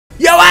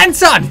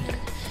Anton!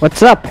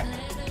 What's up?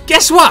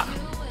 Guess what?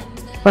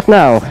 What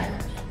now?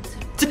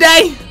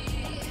 Today,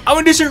 I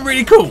want to do something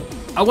really cool.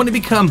 I want to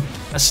become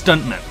a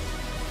stuntman.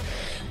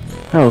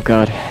 Oh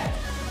god.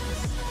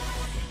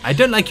 I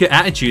don't like your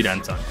attitude,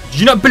 Anton. Do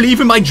you not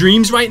believe in my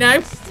dreams right now?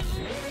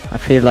 I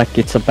feel like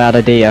it's a bad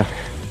idea.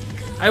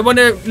 I want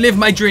to live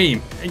my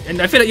dream,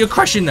 and I feel like you're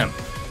crushing them.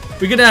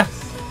 We're gonna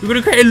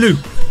create a loop,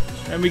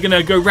 and we're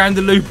gonna go round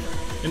the loop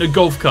in a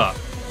golf cart.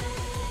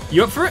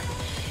 You up for it?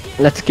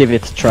 Let's give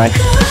it a try.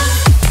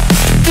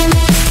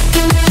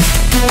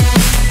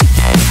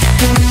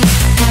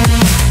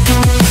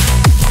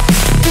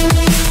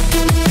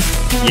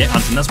 Yeah,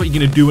 Anton, that's what you're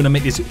gonna do when I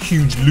make this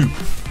huge loop,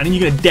 and then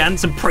you're gonna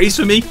dance and praise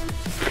for me.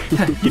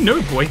 You know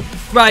it, boy.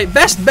 Right,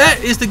 best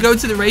bet is to go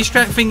to the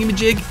racetrack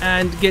thingamajig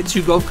and get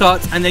 2 golf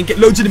carts, and then get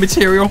loads of the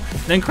material,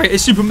 then create a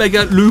super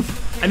mega loop,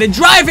 and then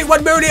drive it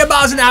 1 million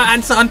miles an hour,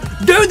 Anton.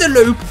 Do the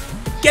loop,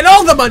 get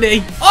all the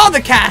money, all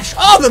the cash,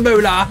 all the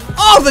moolah,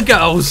 all the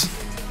girls,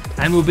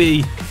 and we'll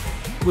be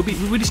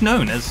just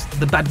known as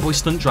the bad boy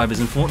stunt drivers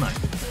in Fortnite.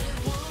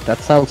 That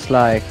sounds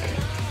like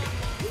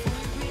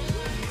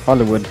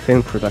Hollywood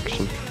film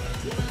production.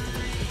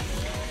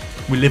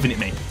 We're living it,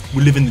 mate.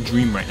 We're living the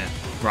dream right now.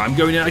 Right, I'm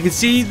going in. I can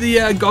see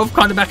the golf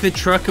cart in the back of the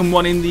truck and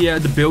one in the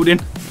building.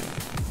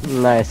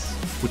 Nice.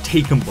 We'll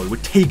take them, boy.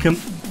 We'll take them.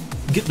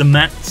 Get the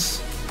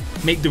mats.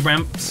 Make the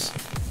ramps.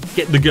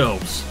 Get the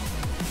girls.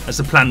 That's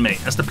the plan, mate.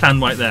 That's the plan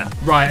right there.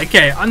 Right,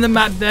 okay. On the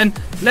map then.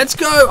 Let's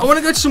go. I want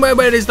to go to somewhere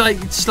where it's like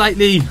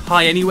slightly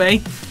high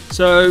anyway.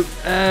 So,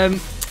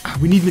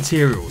 we need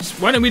materials.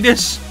 Why don't we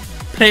just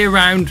play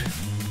around?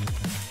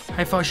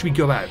 How far should we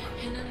go out?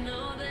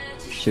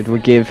 Should we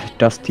give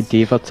Dusty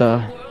Divot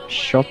a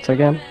shot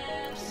again?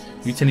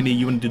 You telling me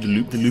you want to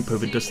do the loop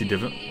over Dusty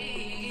Divot?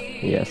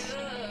 Yes.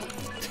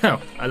 Oh,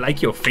 I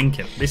like your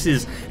thinking. This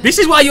is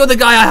why you're the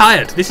guy I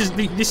hired. This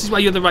is why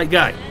you're the right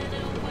guy.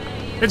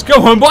 Let's go,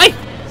 homeboy.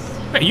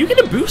 Wait, are you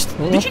getting a boost?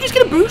 Yeah. Did you just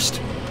get a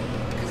boost?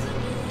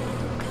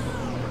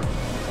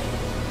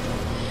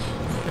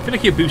 I feel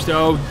like you're boosted.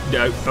 Oh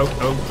no!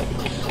 Oh.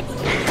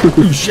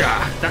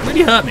 Oosha! That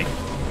really hurt me.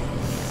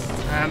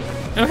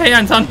 Oh hey,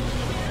 Anton.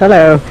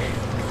 Hello.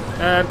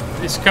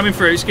 It's coming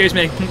through. Excuse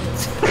me.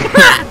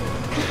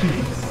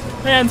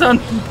 Hey, Anton.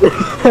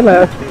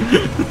 Hello.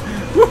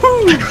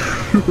 Woohoo!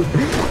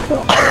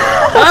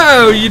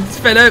 Oh, you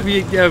fell over.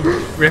 You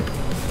rip.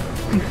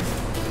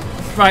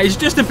 Right, it's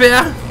just a bit.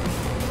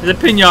 There's a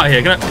pinata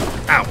here. Can I?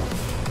 Ow.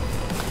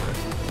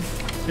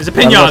 There's a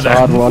pinata there.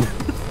 Hard one.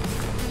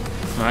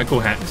 I call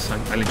hacks.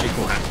 I legit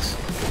call hacks.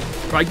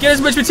 Right, get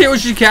as much material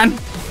as you can.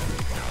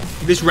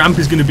 This ramp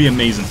is going to be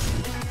amazing.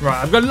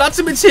 Right, I've got lots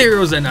of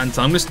materials then,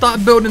 Anton. I'm going to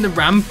start building the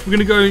ramp. We're going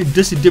to go in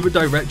Dusty Divot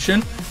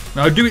direction.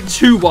 Now, I'll do it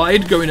too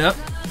wide going up.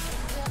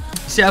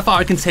 See how far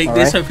I can take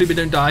this. Right. Hopefully we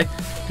don't die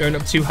going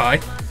up too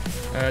high.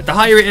 The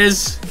higher it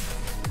is,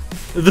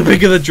 the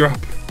bigger the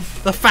drop.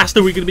 The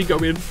faster we're going to be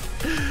going.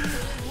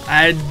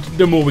 And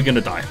the more we're going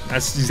to die.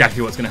 That's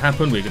exactly what's going to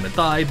happen. We're going to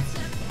die.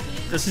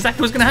 That's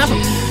exactly what's going to happen.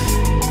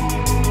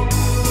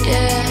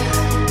 Yeah.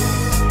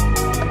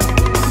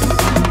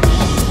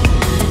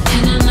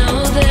 And I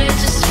know they're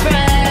just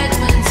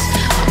fragments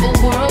of a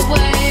world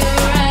where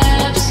your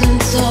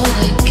absence all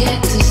I get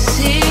to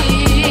see.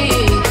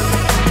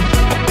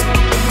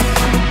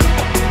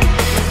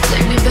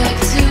 Take me back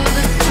to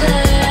the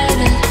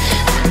planet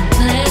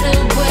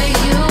where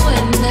you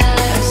and I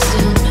are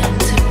still meant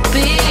to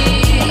be.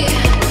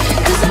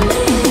 'Cause I'm when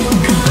you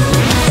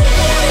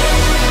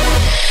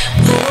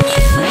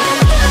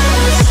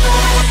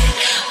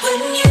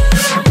when you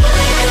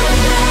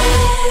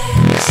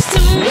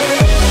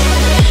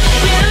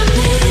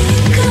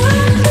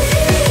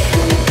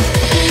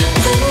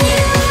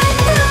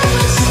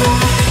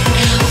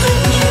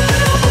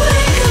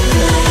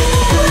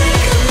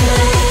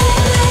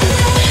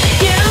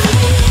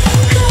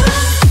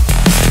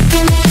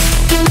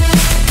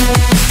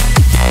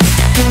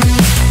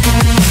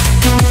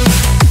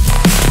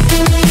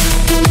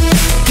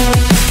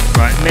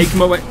Right, making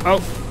my way. Oh,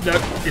 no,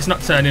 it's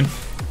not turning.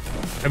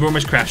 I've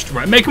almost crashed.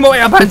 Right, making my way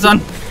up,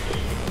 Anton.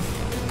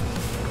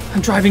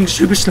 I'm driving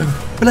super slow,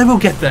 but I will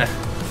get there.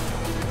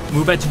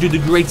 We're about to do the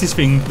greatest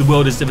thing the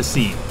world has ever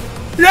seen.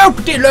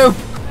 Loop-de-loop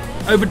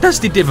over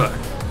Dusty Divot.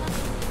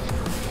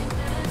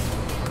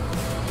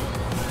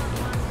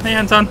 Hey,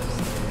 Anton.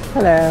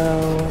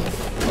 Hello.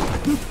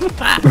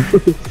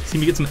 See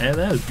me get some air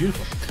there? It was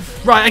beautiful.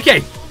 Right,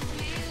 okay.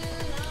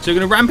 So we're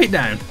going to ramp it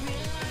down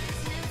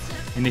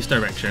in this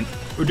direction.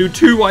 We'll do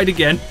 2 wide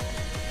again.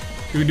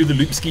 We'll do the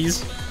loop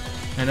skis.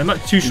 And I'm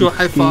not too sure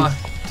how far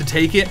to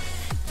take it.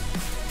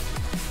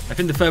 I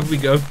think the further we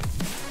go,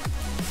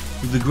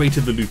 the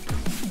greater the loop.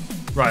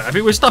 Right, I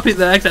think we'll stop it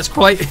there, 'cause that's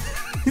quite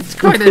it's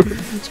quite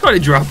a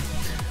drop.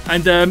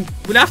 And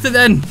we'll have to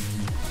then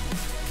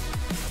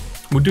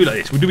we'll do it like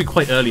this. We'll do it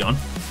quite early on.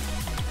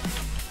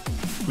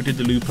 We did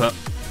the loop up.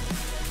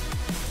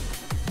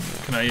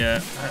 Can I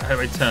how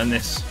do I turn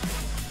this?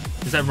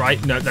 Is that right?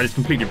 No, that is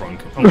completely wrong.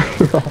 Oh no.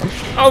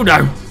 Oh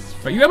no.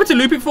 Right, you able to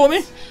loop it for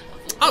me?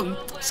 Oh,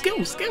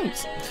 skills.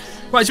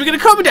 Right, so we're gonna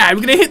come down.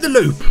 We're gonna hit the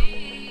loop,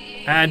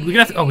 and we're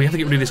gonna have to. Oh, we have to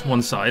get rid of this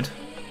one side.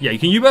 Yeah,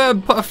 can you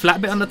put a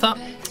flat bit on the top?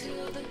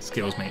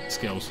 Skills, mate.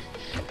 Skills.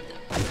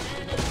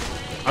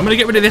 I'm gonna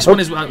get rid of this one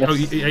as well. Yes. Oh,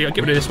 yeah,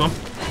 get rid of this one.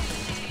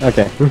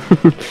 Okay.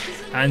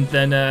 And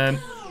then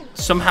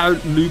somehow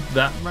loop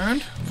that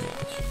round.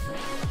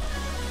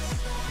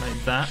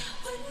 Like that.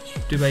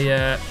 Do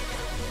a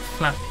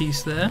flat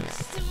piece there.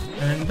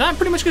 And that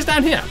pretty much goes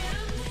down here.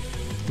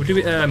 We'll do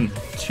it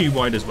too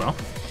wide as well.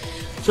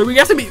 So we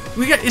have to be.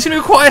 It's going to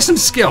require some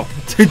skill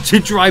to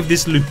drive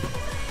this loop.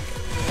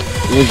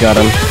 You got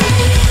him.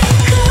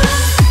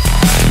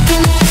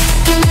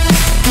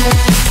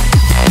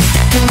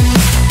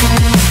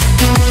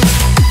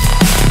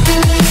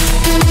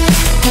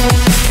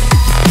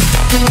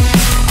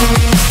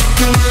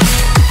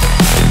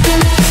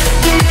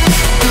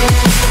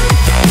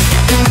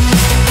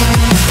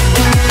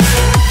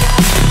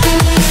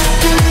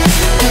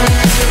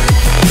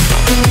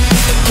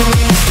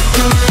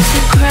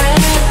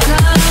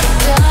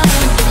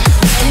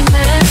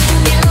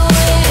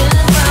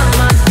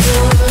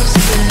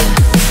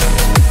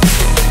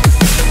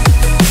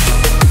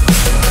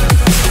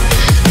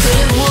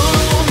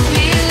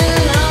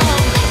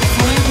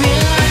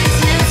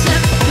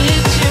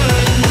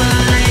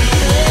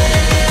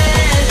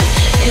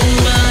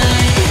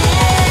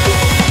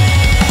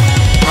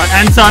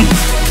 Anton,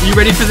 you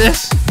ready for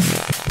this?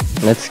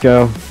 Let's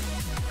go.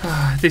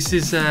 This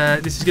is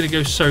gonna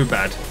go so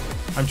bad.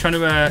 I'm trying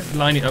to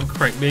line it up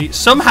correctly.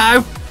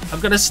 Somehow,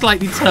 I've got to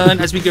slightly turn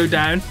as we go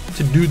down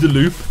to do the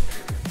loop.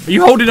 Are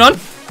you holding on?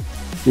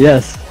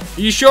 Yes.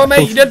 Are you sure,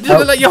 mate? You don't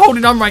look like you're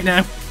holding on right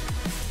now.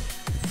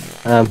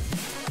 Alright,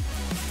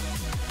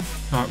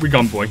 we're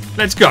gone, boy.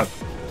 Let's go.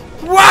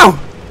 Wow!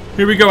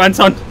 Here we go,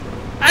 Anton.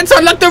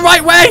 Anton, look the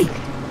right way!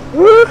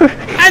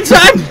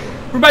 Anton!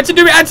 We're about to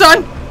do it,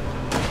 Anton!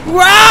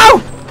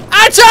 Wow!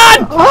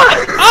 Anton!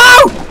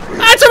 Oh!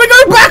 Anton, we're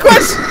going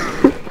backwards!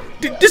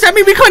 Does that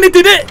mean we kind of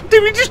did it?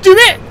 Did we just do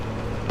it?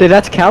 Did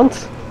that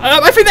count?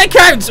 I think that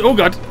counts. Oh,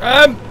 God.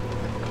 I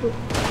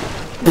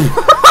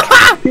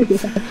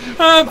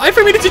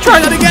think we need to try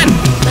that again.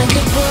 Like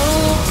a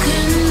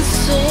broken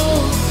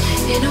soul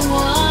in a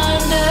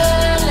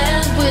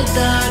wonderland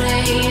without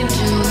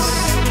angels.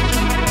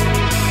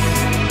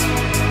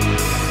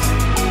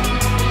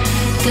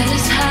 That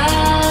is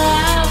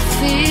how I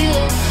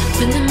feel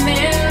when the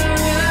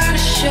mirror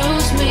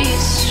shows me a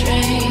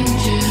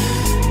stranger.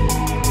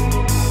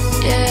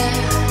 Yeah.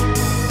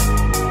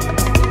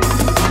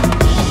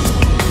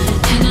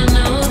 And I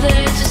know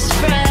they're just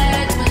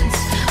fragments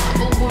of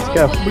a world.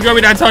 Go. We're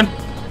going, Anton.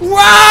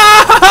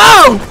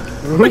 Whoa!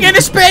 We're getting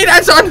a speed,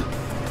 Anton.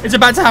 It's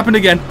about to happen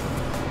again.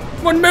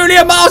 1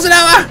 million miles an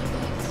hour.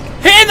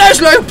 Hitting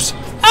those loops.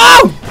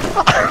 Oh!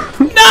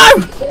 No!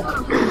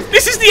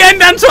 This is the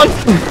end, Anton.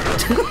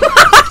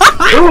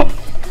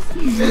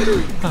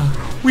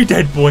 We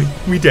dead, boy.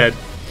 We dead.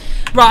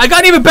 Right, I got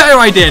an even better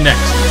idea next.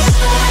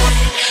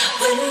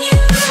 When you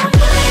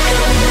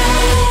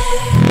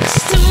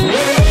next to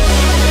me, you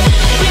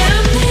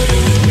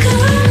think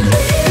of me.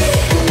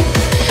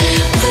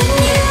 When you're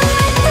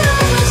by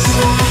my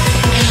side,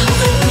 when you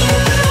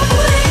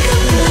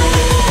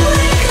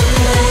wake up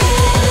late,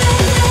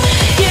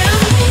 you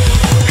think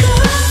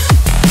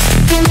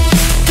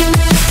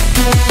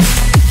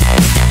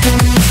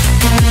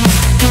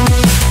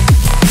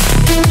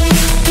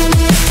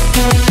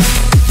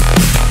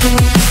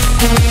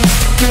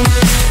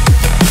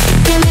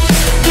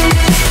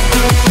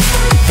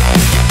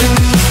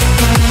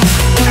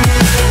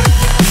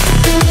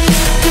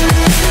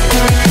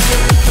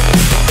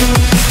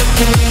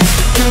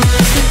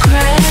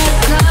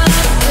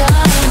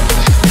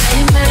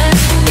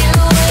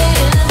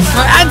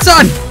Right,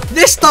 Anton,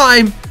 this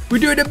time we're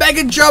doing a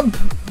mega jump,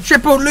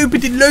 triple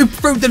loopity loop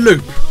through the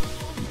loop.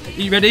 Are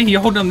you ready? You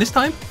holding on this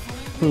time?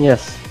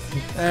 Yes.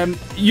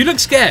 You look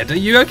scared. Are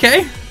you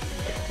okay?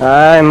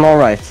 I'm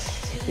alright.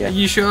 Are Yeah.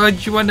 you sure? Do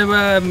you want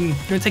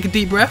to take a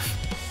deep breath?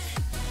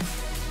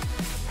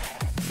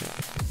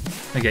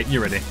 Okay,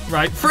 you're ready.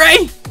 Right,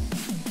 3,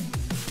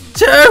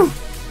 2.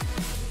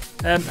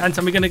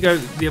 Anton, we're gonna go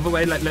the other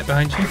way, like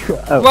behind you.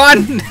 Oh.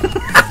 1.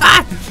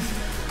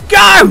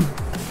 Go!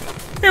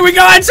 Here we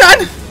go,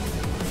 Anton.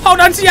 Hold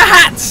on to your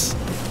hats.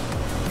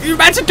 You're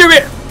about to do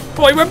it,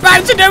 boy. We're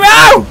about to do it.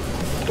 Oh!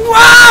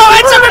 Wow,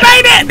 Anton, we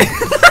made it!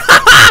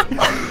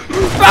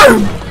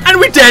 Boom! And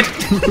we're dead.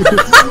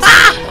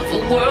 a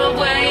world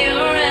where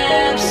your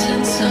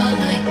absence all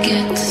I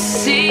get to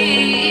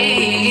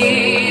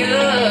see.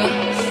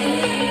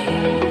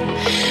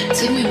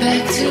 Take me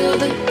back to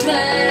the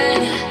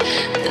planet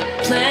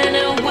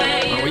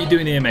where What are you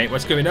doing here, mate?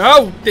 What's going on?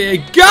 Oh, dear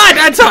God,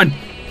 Anton!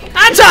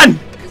 Anton!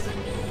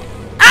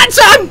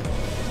 Anton!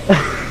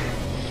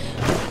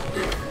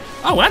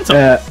 Oh, Anton.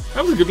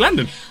 That was a good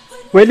landing.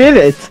 We did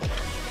it.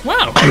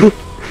 Wow.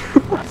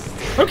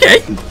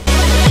 Okay.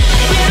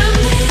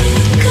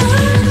 you think